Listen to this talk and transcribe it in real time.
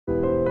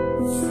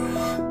Okay,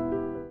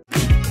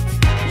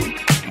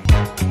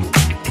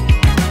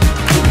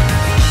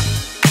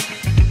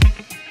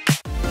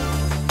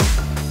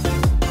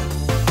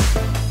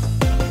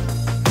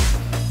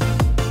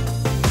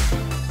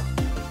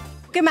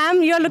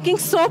 ma'am, you're looking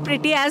so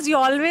pretty as you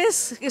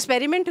always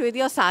experiment with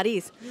your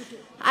saris.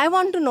 I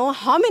want to know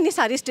how many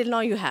saris till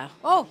now you have.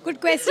 Oh, good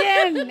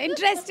question.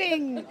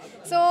 Interesting.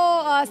 So,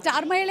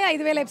 Star Maile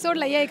 5,000 episode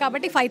layyai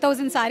kabatti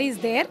 5,000 sarees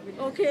there.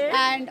 Okay.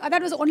 And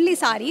that was only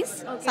sarees.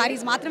 Okay.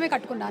 Sarees మాత్రమే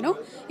కట్టుకున్నాను.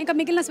 ఇంకా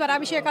మిగిలిన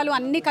స్వరాభిషేకాలు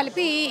అన్ని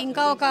కలిపి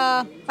ఇంకా ఒక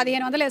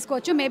 1500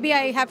 వేసుకోవచ్చు. Maybe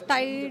I have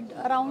tied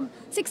around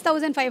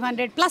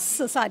 6,500 plus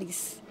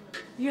sarees.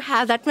 You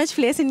have that much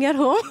place in your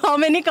home? How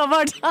many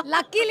cupboards?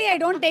 Luckily, I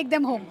don't take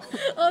them home.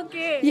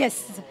 Okay. Yes.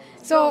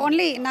 So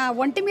only na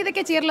ఒంటి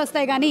మీదకే చీరలు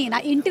వస్తాయి కానీ నా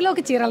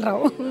ఇంటిలోకి చీరలు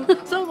రావు.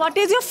 So what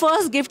is your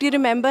first gift? You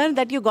remember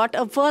that you got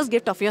a first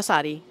gift of your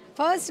sari?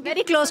 First,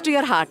 very close to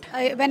your heart.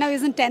 When I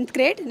was in 10th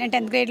grade, నేను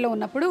 10th grade లో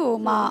ఉన్నప్పుడు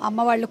మా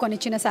అమ్మ వాళ్ళు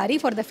కొనిచ్చిన sorry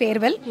for the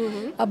farewell.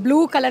 A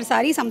blue color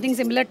saree, something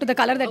similar to the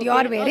color that you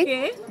are wearing.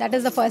 Okay. That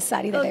is the first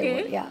saree that I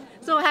wore. Yeah.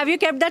 So have you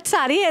kept that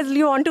saree as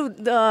you want to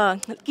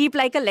keep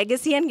like a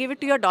legacy and give it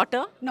to your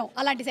daughter? No,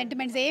 అలాంటి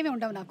sentiments ఏమీ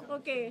ఉండవు నాకు.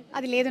 Okay.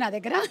 అది లేదు నా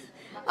దగ్గర.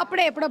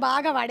 అప్పుడే ఎప్పుడో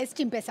బాగా వాడేసి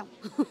చింపేశాం.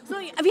 So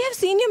we have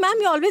seen you, ma'am.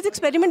 You always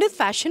experiment with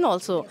fashion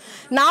also.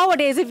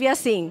 Nowadays, if we are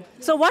seeing,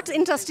 so what's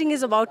interesting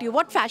is about you.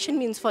 What fashion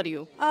means for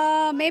you?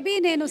 Maybe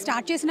నేను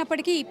స్టార్ట్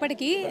చేసినప్పటికీ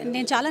ఇప్పటికీ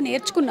నేను చాలా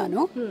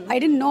నేర్చుకున్నాను. I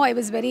didn't know I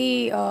was very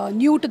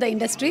new to the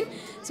industry.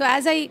 So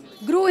as I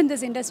grew in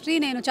this industry,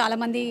 నేను చాలా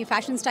మంది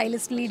fashion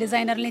స్టైలిస్ట్ని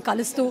డిజైనర్ని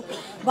కలుస్తూ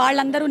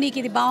వాళ్ళందరూ నీకు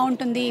ఇది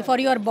బాగుంటుంది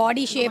for your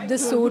body shape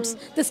this suits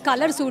this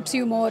colour suits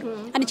you more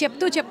అని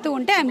చెప్తూ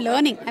ఉంటే I'm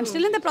learning I'm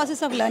still in the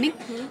process of learning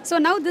so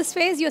now this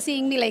phase your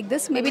seeing me like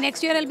this maybe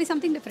next year will be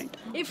something different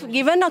if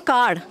given a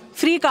card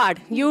free card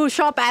you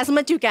shop as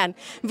much you can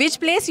which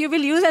place you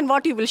will use and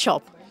what you will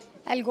shop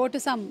I will go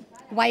to some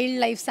wild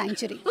life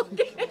sanctuary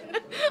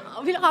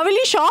how will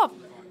you shop?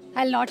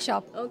 I'll not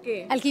shop. Okay.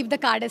 I'll keep the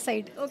card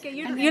aside. Okay.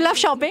 You love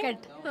shopping?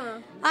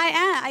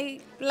 I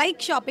like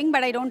shopping,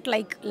 but I don't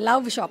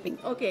love shopping.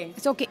 Okay.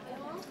 It's okay.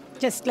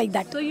 Just like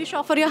that. So you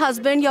shop for your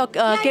husband, your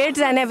kids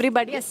and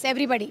everybody? Yes,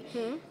 everybody.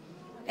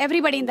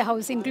 Everybody in the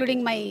house,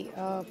 including my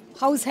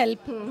house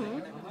help,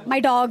 my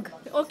dog.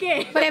 Okay.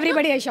 For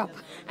everybody I shop.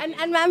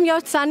 And ma'am,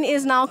 your son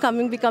is now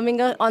becoming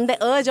on the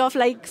urge of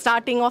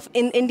starting off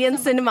in Indian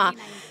cinema.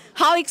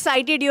 How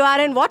excited you are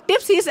and what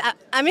tips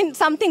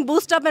something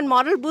boost up and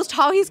moral boost,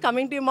 how he's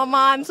coming to you,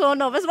 mama, I'm so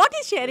nervous. What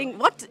is sharing?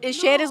 What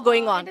share is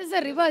going on? It is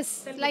the reverse.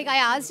 I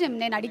asked him,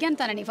 నేను అడిగాను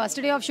తనని first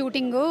day of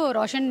shooting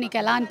Roshan నీకు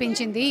ఎలా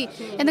అనిపించింది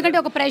ఎందుకంటే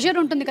ఒక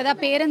pressure ఉంటుంది కదా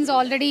పేరెంట్స్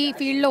ఆల్రెడీ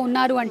ఫీల్డ్లో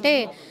ఉన్నారు అంటే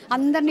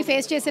అందరినీ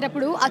ఫేస్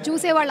చేసేటప్పుడు ఆ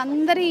చూసే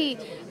వాళ్ళందరి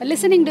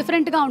లిసనింగ్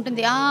డిఫరెంట్గా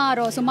ఉంటుంది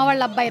సుమ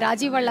వాళ్ళ అబ్బాయి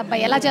రాజీవ్ వాళ్ళ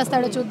అబ్బాయి ఎలా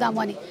చేస్తాడో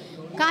చూద్దాము అని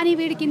కానీ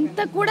వీడికి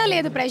ఇంత కూడా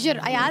లేదు pressure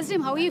I asked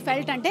him how he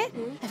felt అంటే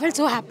ఐ ఫెల్ట్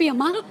సో హ్యాపీ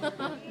అమ్మా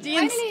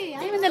finally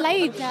I am in the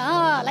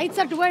lights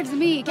are towards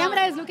me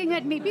camera is looking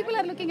at me people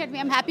are looking at me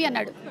I am happy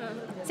అన్నాడు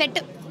set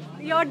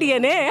your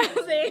DNA.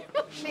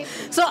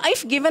 So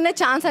if given a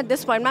chance at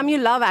this point, ma'am, you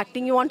love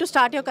acting, you want to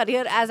start your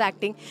career as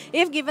acting,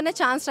 if given a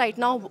chance right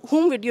now,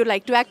 whom would you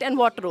like to act and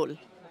what role?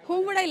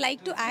 Whom would I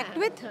like to act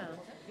with?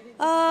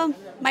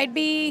 Might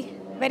be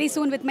very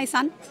soon with my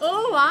son.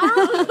 Oh wow.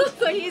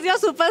 So he's your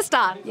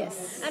superstar. Yes.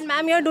 And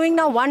ma'am, you're doing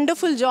a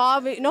wonderful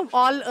job.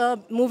 All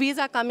movies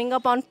are coming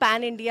up on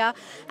pan India.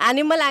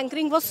 Animal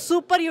anchoring was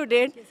super you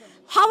did.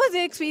 How was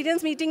your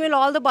experience meeting with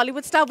all the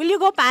Bollywood stars? Will you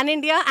go pan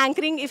India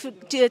anchoring if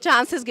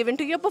chance is given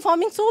to you? You're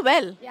performing so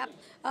well. Yeah.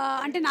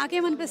 అంటే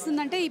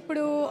నాకేమనిపిస్తుందంటే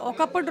ఇప్పుడు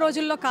ఒకప్పుడు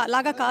రోజుల్లో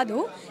లాగా కాదు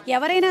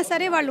ఎవరైనా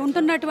సరే వాళ్ళు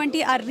ఉంటున్నటువంటి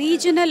ఆ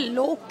రీజనల్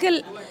లోకల్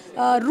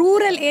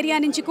రూరల్ ఏరియా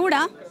నుంచి కూడా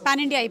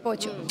పాన్ ఇండియా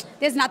అయిపోవచ్చు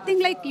there is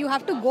nothing like you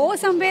have to go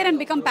somewhere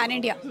and become pan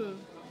India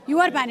you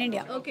are pan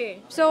India. Okay.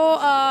 So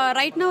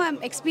right now I'm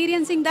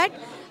experiencing that.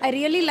 I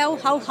really love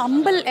how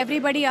humble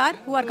everybody are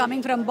who are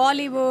coming from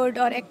Bollywood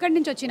or ekkadi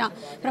nunchi ochina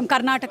from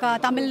Karnataka,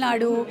 Tamil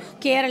Nadu,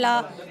 Kerala.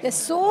 They're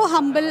so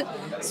humble,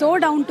 so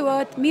down to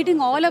earth. Meeting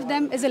all of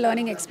them is a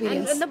learning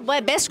experience. And the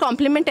best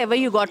compliment ever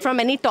you got from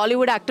any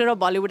Tollywood actor or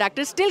Bollywood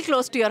actor still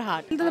close to your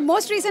heart? The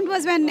most recent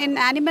was when in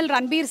Animal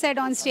Ranbir said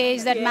on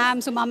stage that ma'am,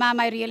 Suma ma'am,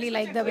 I really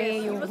like the way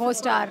you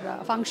host our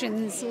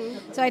functions.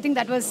 So I think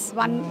that was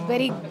one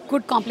very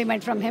good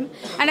compliment from him.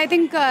 And I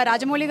think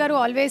Rajamouli garu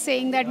always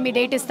saying that me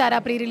date istara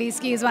pre-release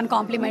ki is one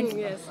compliment.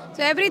 Yes.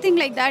 So everything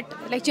like that,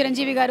 like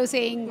Chiranjeevi garu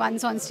saying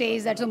once on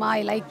stage that Suma,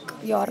 I like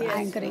your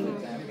anchoring.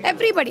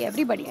 Everybody.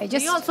 I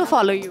just we also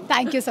follow you.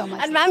 Thank you so much.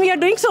 And ma'am,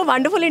 you're doing so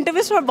wonderful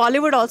interviews for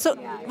Bollywood also.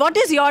 What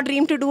is your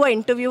dream to do an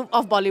interview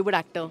of Bollywood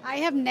actor? I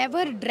have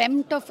never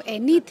dreamt of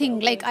anything.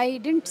 Like I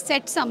didn't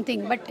set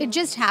something, but it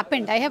just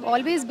happened. I have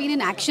always been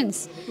in actions.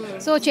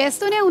 So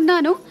chestune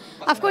unnanu.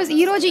 Of course,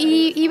 ee roju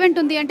ee event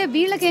undi ante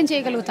veellake em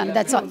cheyagalugutanu.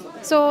 That's all.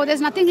 So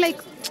there's nothing like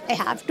I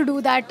have to do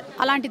that.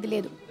 Alantidi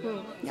ledu.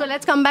 So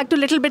let's come back to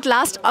little bit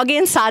last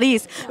again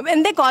saris. When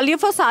they call you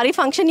for sari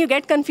function, you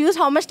get confused.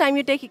 How much time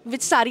you take?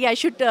 Which sari I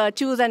should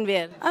choose and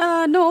wear?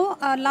 No,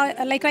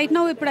 like right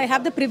now, I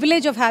have the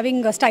privilege of having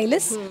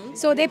stylists.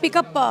 So they pick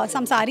up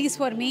some saris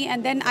for me, and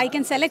then I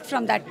can select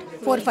from that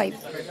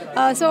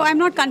 4-5. So I'm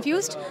not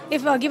confused.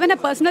 If given a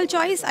personal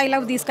choice, I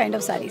love these kind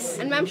of saris.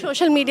 And ma'am,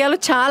 social media lo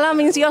chala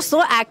means you're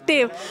so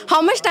active.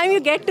 How much time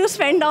you get to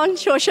spend on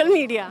social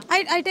media?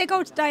 I take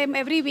out time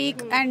every week,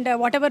 and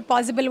whatever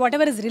possible,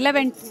 whatever is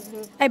relevant,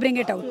 I bring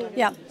it out.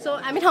 Yeah. So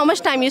I mean, how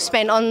much time you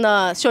spend on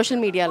social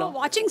media?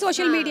 Watching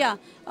social media,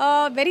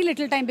 very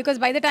little time, because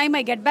by the time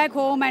I get back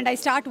home and I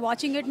start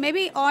watching it,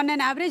 maybe on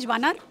an average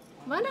 1 hour.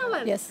 1 hour?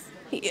 Yes.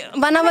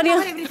 1 hour.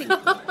 Everything.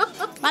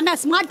 1 hour.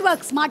 Smart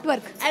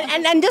work.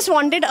 And just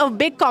wanted a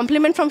big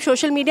compliment from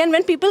social media. And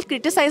when people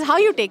criticize, how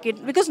you take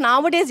it? Because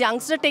nowadays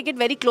youngsters take it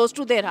very close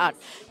to their heart.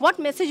 What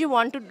message you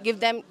want to give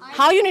them?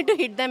 How you need to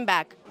hit them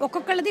back?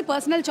 ఒక్కొక్కళ్ళది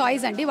personal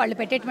choice అండి, వాళ్ళు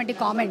పెట్టేటువంటి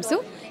comments.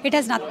 It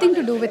has nothing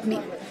to do with me.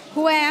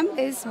 Who I am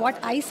is what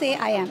I say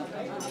I am.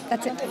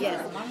 That's it.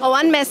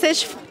 One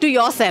message to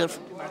yourself.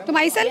 To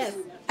my self,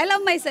 I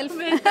love myself.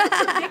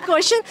 Big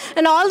question.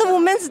 And all the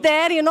women's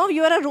there, you know,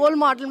 you are a role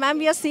model, ma'am.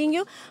 We are seeing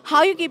you.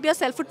 How you keep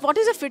yourself fit? What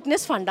is a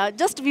fitness funda?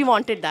 Just we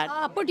wanted that.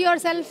 Put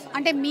your self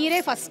అంటే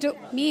మీరే first,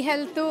 మీ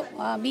health,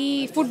 మీ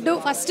food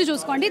first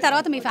చూసుకోండి.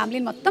 తర్వాత మీ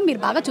ఫ్యామిలీని మొత్తం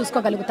మీరు బాగా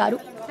చూసుకోగలుగుతారు.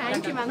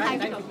 Thank you, ma'am.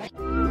 Thank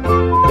you.